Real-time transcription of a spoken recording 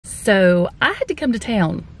So I had to come to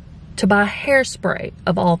town to buy hairspray,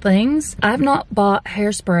 of all things. I've not bought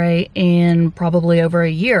hairspray in probably over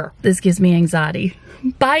a year. This gives me anxiety,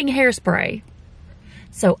 buying hairspray.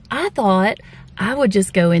 So I thought I would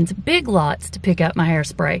just go into Big Lots to pick up my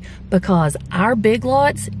hairspray, because our Big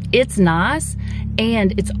Lots, it's nice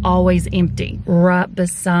and it's always empty. Right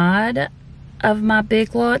beside of my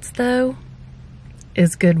Big Lots though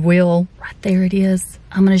is Goodwill. Right there it is.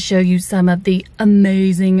 I'm going to show you some of the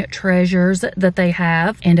amazing treasures that they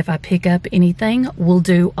have. And if I pick up anything, we'll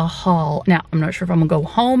do a haul. Now, I'm not sure if I'm going to go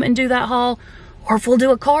home and do that haul or if we'll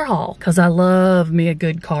do a car haul, because I love me a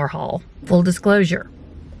good car haul. Full disclosure,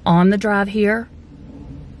 on the drive here,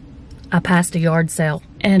 I passed a yard sale.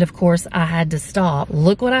 And of course, I had to stop.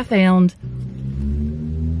 Look what I found.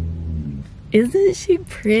 Isn't she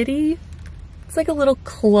pretty? It's like a little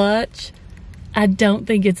clutch. I don't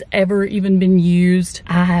think it's ever even been used.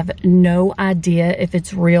 I have no idea if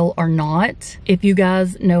it's real or not. If you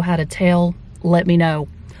guys know how to tell, let me know.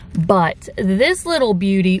 But this little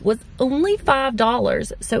beauty was only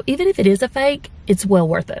 $5. So even if it is a fake, it's well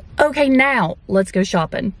worth it. Okay, now let's go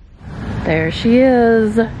shopping. There she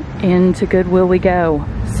is. Into Goodwill we go.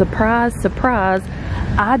 Surprise, surprise.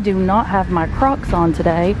 I do not have my Crocs on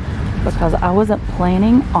today because I wasn't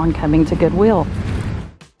planning on coming to Goodwill.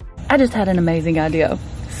 I just had an amazing idea.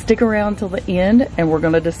 Stick around till the end and we're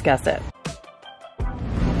gonna discuss it.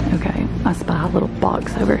 Okay, I spy a little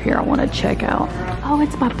box over here I wanna check out. Oh,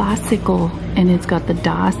 it's my bicycle. And it's got the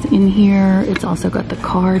dice in here. It's also got the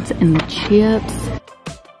cards and the chips.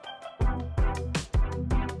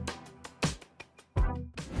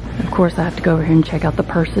 Of course, I have to go over here and check out the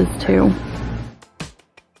purses too.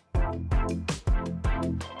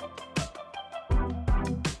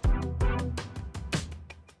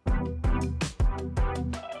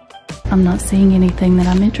 I'm not seeing anything that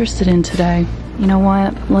I'm interested in today. You know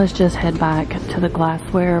what? Let's just head back to the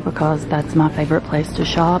glassware because that's my favorite place to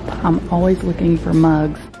shop. I'm always looking for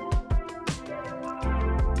mugs.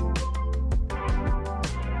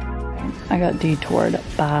 I got detoured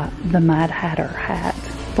by the Mad Hatter hat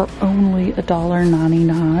for only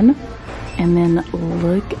 $1.99. And then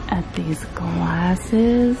look at these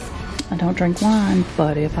glasses. I don't drink wine,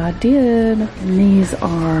 but if I did, and these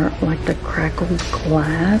are like the crackled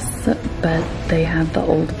glass, but they have the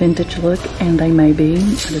old vintage look, and they may be. I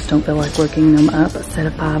just don't feel like looking them up. A set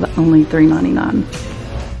of 5, only $3.99.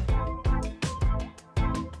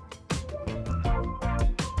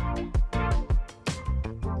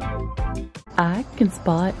 I can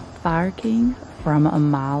spot Fire King from a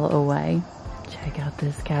mile away. Check out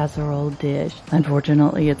this casserole dish.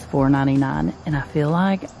 Unfortunately, it's $4.99, and I feel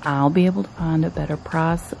like I'll be able to find a better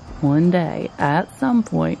price one day at some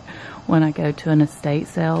point when I go to an estate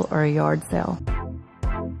sale or a yard sale.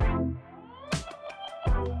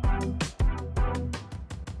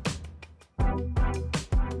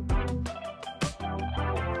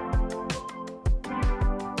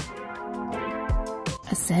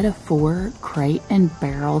 A set of 4 Crate and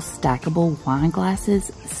Barrel stackable wine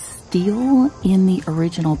glasses, still in the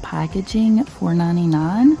original packaging,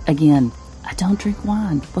 $4.99. Again, I don't drink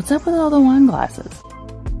wine. What's up with all the wine glasses?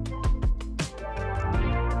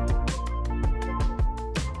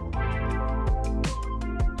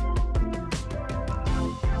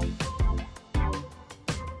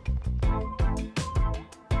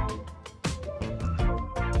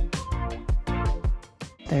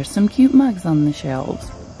 There's some cute mugs on the shelves,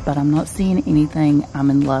 but I'm not seeing anything I'm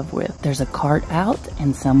in love with. There's a cart out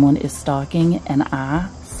and someone is stocking, and I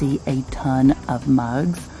see a ton of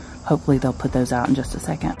mugs. Hopefully they'll put those out in just a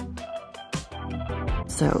second.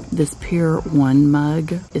 So this Pier 1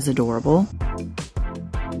 mug is adorable.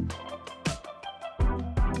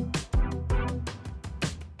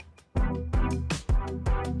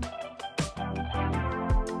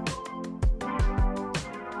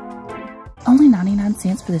 Only 99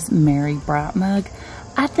 cents for this Mary Bright mug.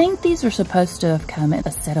 I think these are supposed to have come in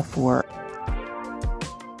a set of 4.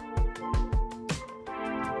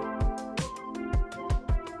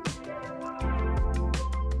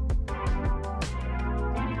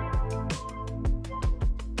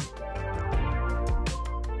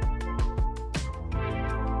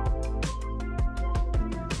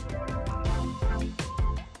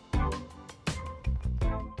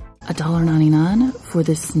 $1.99 for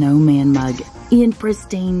this snowman mug in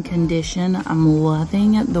pristine condition. I'm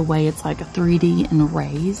loving the way it's like 3D and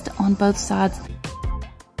raised on both sides.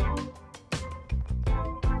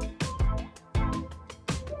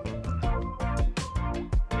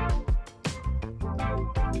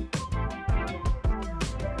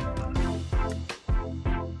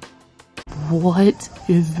 What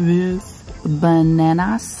is this?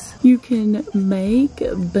 Bananas You can make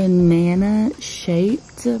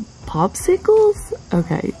banana-shaped popsicles?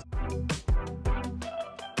 Okay.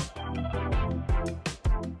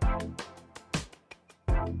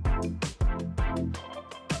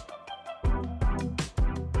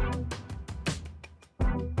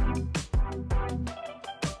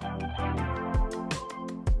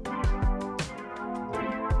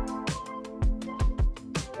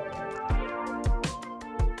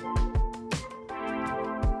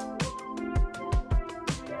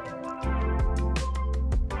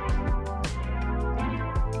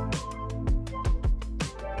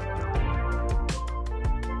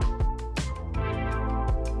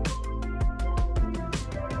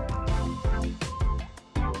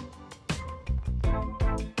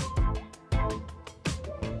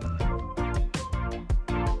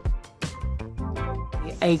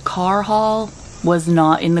 A car haul was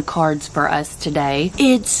not in the cards for us today.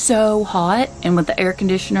 It's so hot, and with the air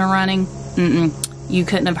conditioner running, you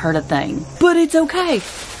couldn't have heard a thing. But it's okay.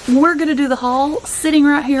 We're gonna do the haul sitting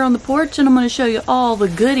right here on the porch, and I'm gonna show you all the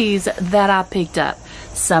goodies that I picked up.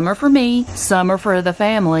 Some are for me, some are for the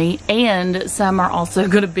family, and some are also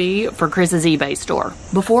gonna be for Chris's eBay store.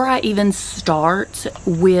 Before I even start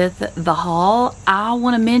with the haul, I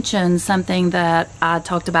wanna mention something that I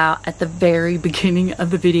talked about at the very beginning of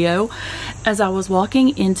the video. As I was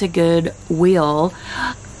walking into Goodwill,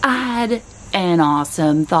 I had an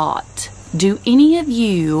awesome thought. Do any of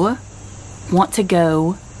you want to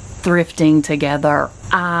go thrifting together?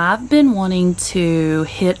 I've been wanting to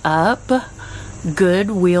hit up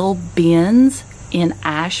Goodwill bins in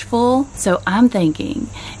Asheville, so I'm thinking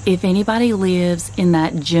if anybody lives in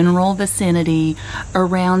that general vicinity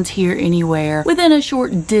around here anywhere within a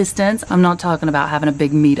short distance, I'm not talking about having a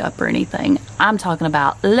big meetup or anything, I'm talking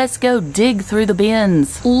about let's go dig through the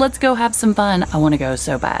bins, let's go have some fun. I want to go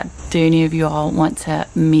so bad. Do any of you all want to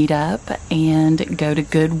meet up and go to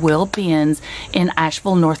Goodwill bins in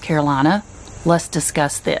Asheville, North Carolina? Let's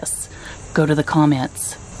discuss this. Go to the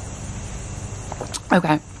comments.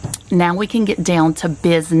 Okay, now we can get down to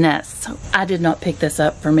business. I did not pick this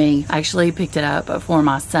up for me. I actually picked it up for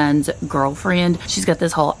my son's girlfriend. She's got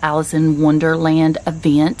this whole Alice in Wonderland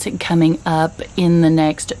event coming up in the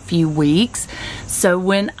next few weeks. So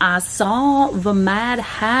when I saw the Mad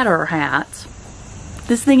Hatter hat,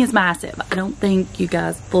 this thing is massive. I don't think you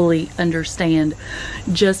guys fully understand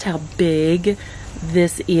just how big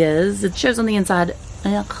this is. It shows on the inside,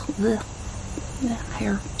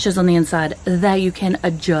 hair shows on the inside that you can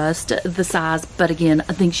adjust the size, but again,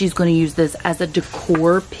 I think she's going to use this as a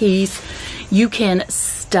decor piece. You can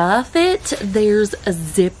stuff it. There's a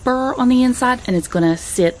zipper on the inside and it's going to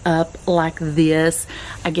sit up like this.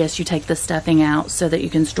 I guess you take the stuffing out so that you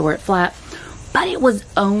can store it flat, but it was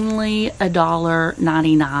only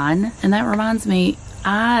 $1.99. And that reminds me,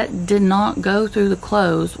 I did not go through the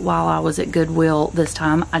clothes while I was at Goodwill this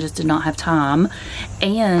time. I just did not have time.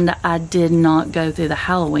 And I did not go through the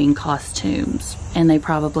Halloween costumes. And they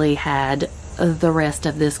probably had the rest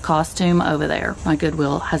of this costume over there. My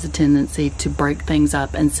Goodwill has a tendency to break things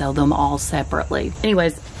up and sell them all separately.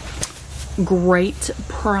 Anyways, great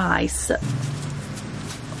price.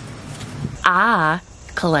 I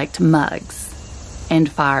collect mugs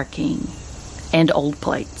and Fire King and old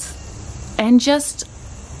plates and just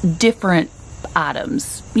different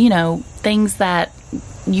items, you know, things that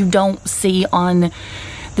you don't see on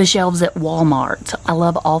the shelves at Walmart. I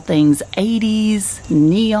love all things 80s,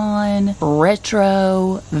 neon,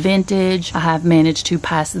 retro, vintage. I have managed to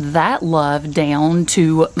pass that love down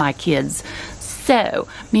to my kids. So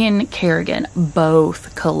me and Kerrigan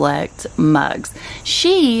both collect mugs.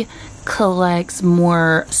 She collects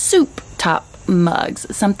more soup top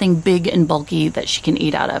mugs, something big and bulky that she can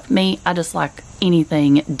eat out of. Me, I just like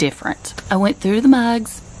anything different. I went through the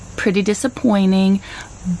mugs, pretty disappointing,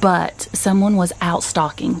 but someone was out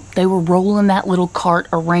stocking. They were rolling that little cart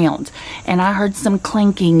around and I heard some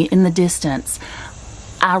clinking in the distance.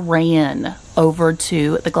 I ran over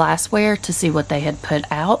to the glassware to see what they had put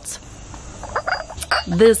out.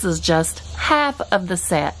 This is just half of the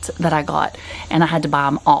set that I got and I had to buy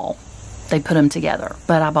them all. They put them together,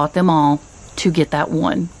 but I bought them all to get that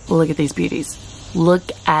one. Look at these beauties. Look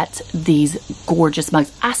at these gorgeous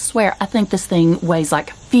mugs. I swear, I think this thing weighs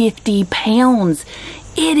like 50 pounds.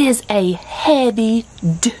 It is a heavy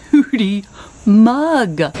duty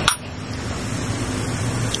mug.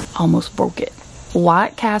 Almost broke it.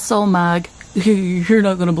 White Castle mug. You're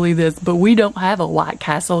not gonna believe this, but we don't have a White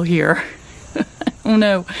Castle here. don't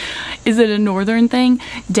know. Is it a northern thing?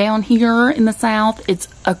 Down here in the south, it's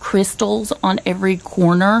a crystals on every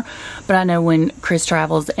corner. But I know when Chris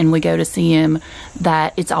travels and we go to see him,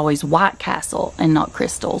 that it's always White Castle and not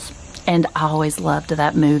crystals. And I always loved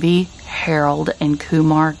that movie, Harold and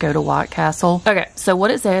Kumar Go to White Castle. Okay, so what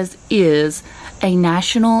it says is a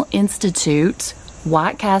National Institute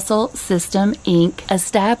White Castle System Inc.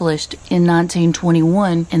 established in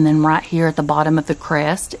 1921. And then right here at the bottom of the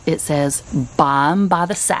crest, it says buy 'em by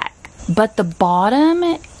the sack. But the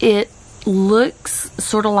bottom, it looks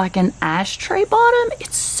sort of like an ashtray bottom.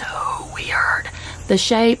 It's so weird. The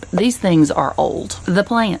shape, these things are old. The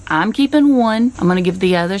plant, I'm keeping one. I'm gonna give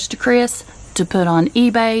the others to Chris to put on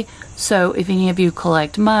eBay. So if any of you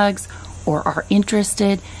collect mugs or are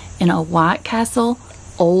interested in a White Castle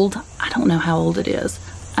old, I don't know how old it is.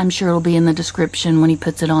 I'm sure it'll be in the description when he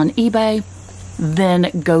puts it on eBay.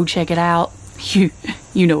 Then go check it out. You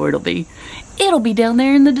know where it'll be. It'll be down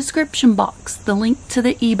there in the description box, the link to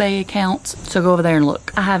the eBay accounts. So go over there and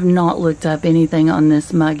look. I have not looked up anything on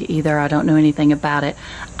this mug either. I don't know anything about it.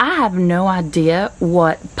 I have no idea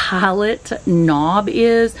what pilot knob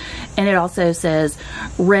is. And it also says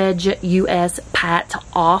Reg US Pat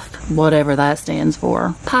Off, whatever that stands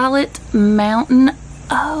for. Pilot Mountain.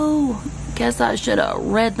 Oh, guess I should have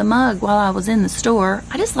read the mug while I was in the store.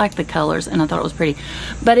 I just like the colors and I thought it was pretty.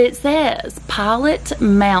 But it says Pilot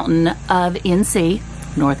Mountain of NC,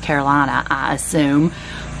 North Carolina, I assume.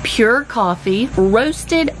 Pure coffee,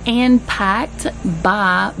 roasted and packed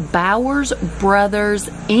by Bowers Brothers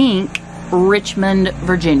Inc., Richmond,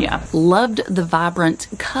 Virginia. Loved the vibrant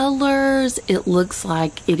colors. It looks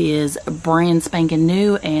like it is brand spanking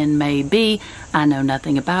new, and maybe, I know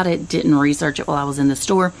nothing about it, didn't research it while I was in the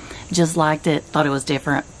store, just liked it, thought it was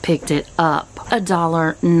different, picked it up.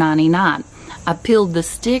 $1.99. I peeled the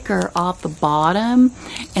sticker off the bottom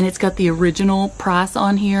and it's got the original price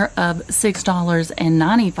on here of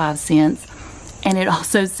 $6.95, and it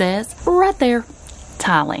also says right there,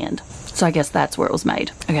 Thailand. So I guess that's where it was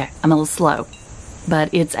made. Okay, I'm a little slow,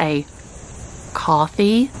 but it's a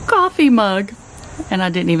coffee mug, and I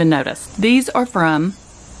didn't even notice. These are from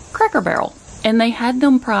Cracker Barrel, and they had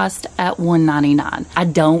them priced at $1.99. I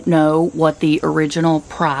don't know what the original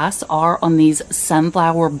price are on these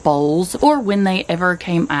sunflower bowls or when they ever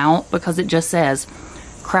came out, because it just says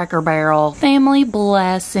Cracker Barrel, family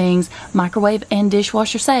blessings, microwave and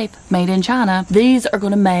dishwasher safe, made in China. These are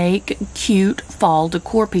going to make cute fall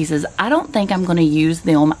decor pieces. I don't think I'm going to use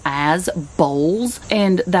them as bowls,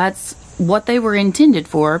 and that's what they were intended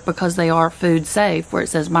for because they are food safe, where it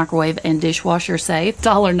says microwave and dishwasher safe.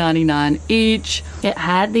 $1.99 each. It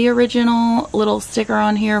had the original little sticker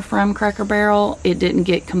on here from Cracker Barrel. It didn't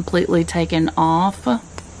get completely taken off, so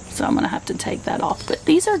I'm going to have to take that off. But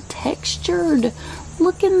these are textured.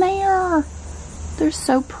 Look in there. They're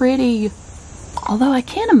so pretty. Although I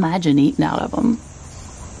can't imagine eating out of them.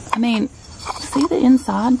 I mean, see the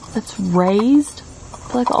inside that's raised? I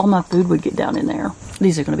feel like all my food would get down in there.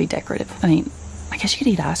 These are going to be decorative. I mean, I guess you could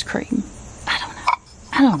eat ice cream. I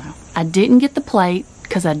don't know. I didn't get the plate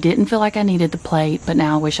because I didn't feel like I needed the plate, but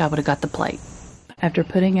now I wish I would have got the plate. After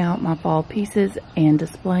putting out my fall pieces and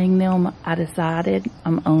displaying them, I decided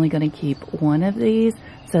I'm only going to keep one of these,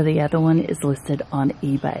 so the other one is listed on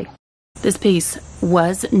eBay. This piece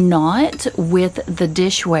was not with the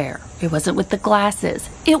dishware. It wasn't with the glasses.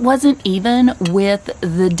 It wasn't even with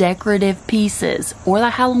the decorative pieces or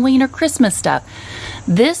the Halloween or Christmas stuff.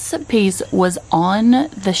 This piece was on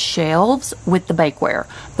the shelves with the bakeware,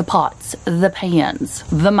 the pots, the pans,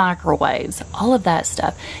 the microwaves, all of that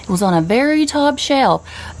stuff. It was on a very top shelf,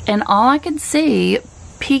 and all I could see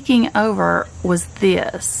peeking over was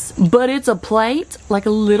this. But it's a plate, like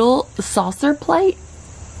a little saucer plate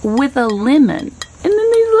with a lemon, and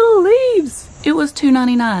then these little leaves. It was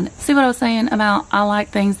 $2.99. See what I was saying about I like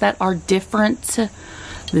things that are different?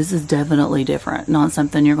 This is definitely different, not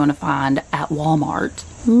something you're going to find at Walmart.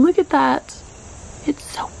 Look at that. It's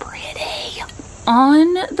so pretty.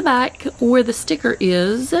 On the back where the sticker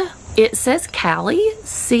is, it says Cali,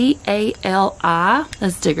 C-A-L-I. The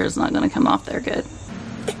sticker's not going to come off there good.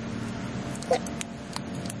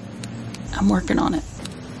 I'm working on it.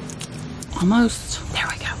 Almost. There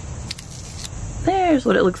we go. There's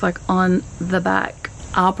what it looks like on the back.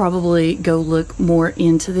 I'll probably go look more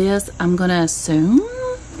into this. I'm gonna assume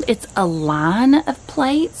it's a line of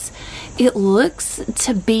plates. It looks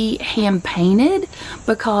to be hand painted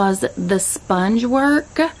because the sponge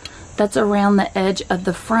work that's around the edge of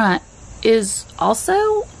the front is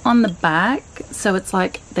also on the back, so it's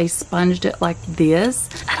like they sponged it like this.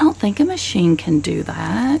 I don't think a machine can do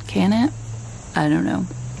that, can it? I don't know.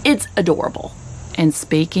 It's adorable. And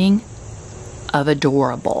speaking of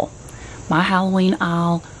adorable. My Halloween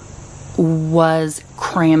aisle was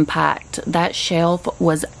cram-packed. That shelf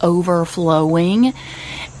was overflowing,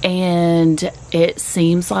 and it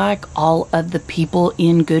seems like all of the people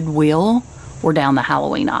in Goodwill were down the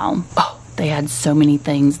Halloween aisle. Oh, they had so many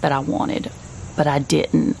things that I wanted, but I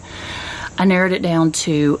didn't. I narrowed it down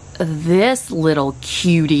to this little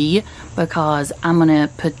cutie because I'm gonna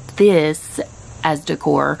put this as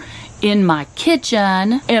decor in my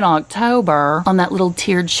kitchen in October on that little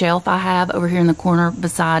tiered shelf I have over here in the corner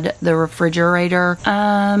beside the refrigerator.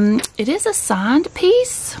 It is a signed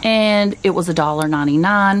piece and it was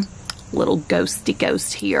 $1.99. Little ghosty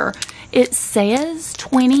ghost here. It says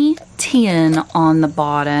 2010 on the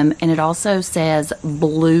bottom, and it also says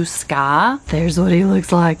blue sky. There's what he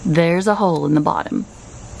looks like. There's a hole in the bottom,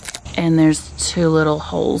 and there's two little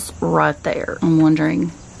holes right there. I'm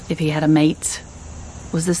wondering if he had a mate.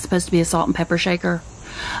 Was this supposed to be a salt and pepper shaker?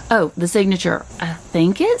 Oh, the signature. I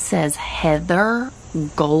think it says Heather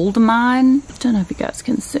Goldmine. Don't know if you guys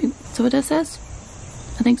can see. So what it says?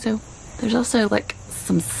 I think so. There's also like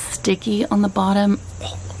some sticky on the bottom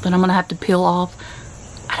that I'm gonna have to peel off.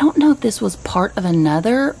 I don't know if this was part of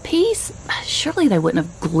another piece. Surely they wouldn't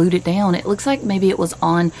have glued it down. It looks like maybe it was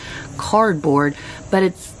on cardboard, but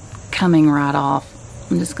it's coming right off.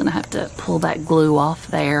 I'm just gonna have to pull that glue off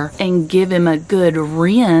there and give him a good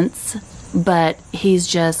rinse, but he's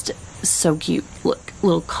just so cute. Look, a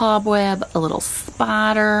little cobweb, a little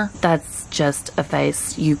spider. That's just a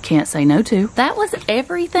face you can't say no to. That was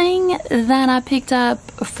everything that I picked up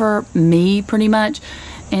for me, pretty much.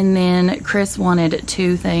 And then Chris wanted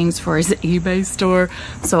two things for his eBay store,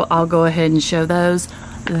 so I'll go ahead and show those.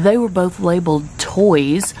 They were both labeled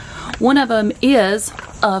toys. One of them is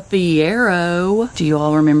a Fiero. Do you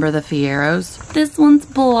all remember the Fieros? This one's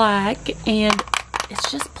black and it's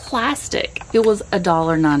just plastic. It was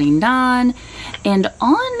 $1.99, and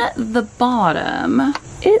on the bottom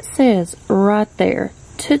it says right there,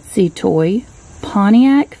 Tootsie Toy,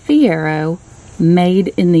 Pontiac Fiero,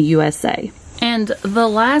 made in the USA. And the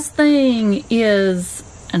last thing is,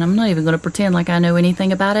 and I'm not even going to pretend like I know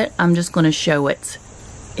anything about it, I'm just going to show it.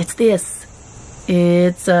 It's this.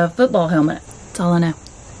 It's a football helmet. That's all I know.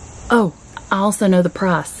 Oh, I also know the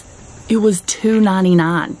price. It was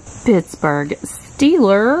 $2.99. Pittsburgh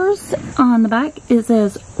Steelers. On the back it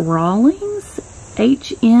says Rawlings,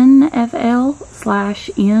 HNFL/N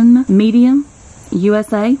medium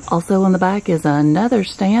USA. Also on the back is another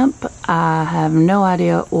stamp. I have no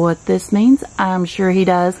idea what this means. I'm sure he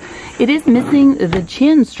does. It is missing the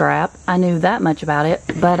chin strap. I knew that much about it,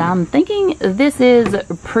 but I'm thinking this is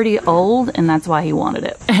pretty old and that's why he wanted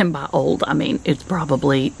it. And by old, I mean it's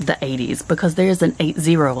probably the 80s because there's an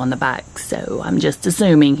 80 on the back, so I'm just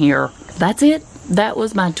assuming here. That's it. That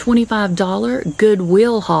was my $25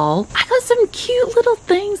 Goodwill haul. I got some cute little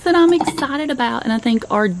things that I'm excited about and I think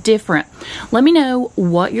are different. Let me know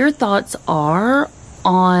what your thoughts are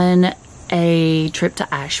on a trip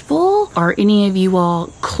to Asheville. Are any of you all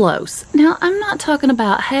close? Now, I'm not talking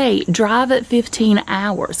about, hey, drive at 15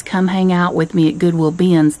 hours, come hang out with me at Goodwill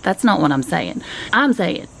Bins. That's not what I'm saying. I'm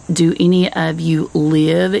saying, do any of you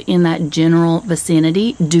live in that general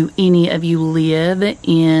vicinity? Do any of you live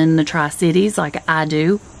in the Tri-Cities like I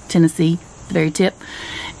do? Tennessee, the very tip.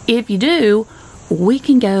 If you do, we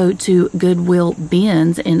can go to Goodwill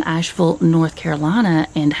Bins in Asheville, North Carolina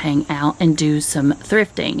and hang out and do some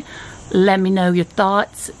thrifting. Let me know your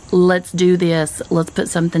thoughts. Let's do this. Let's put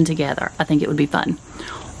something together. I think it would be fun.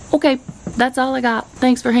 Okay, that's all I got.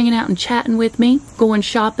 Thanks for hanging out and chatting with me, going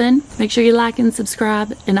shopping. Make sure you like and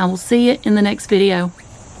subscribe, and I will see you in the next video.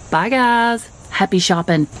 Bye, guys. Happy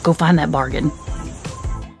shopping. Go find that bargain.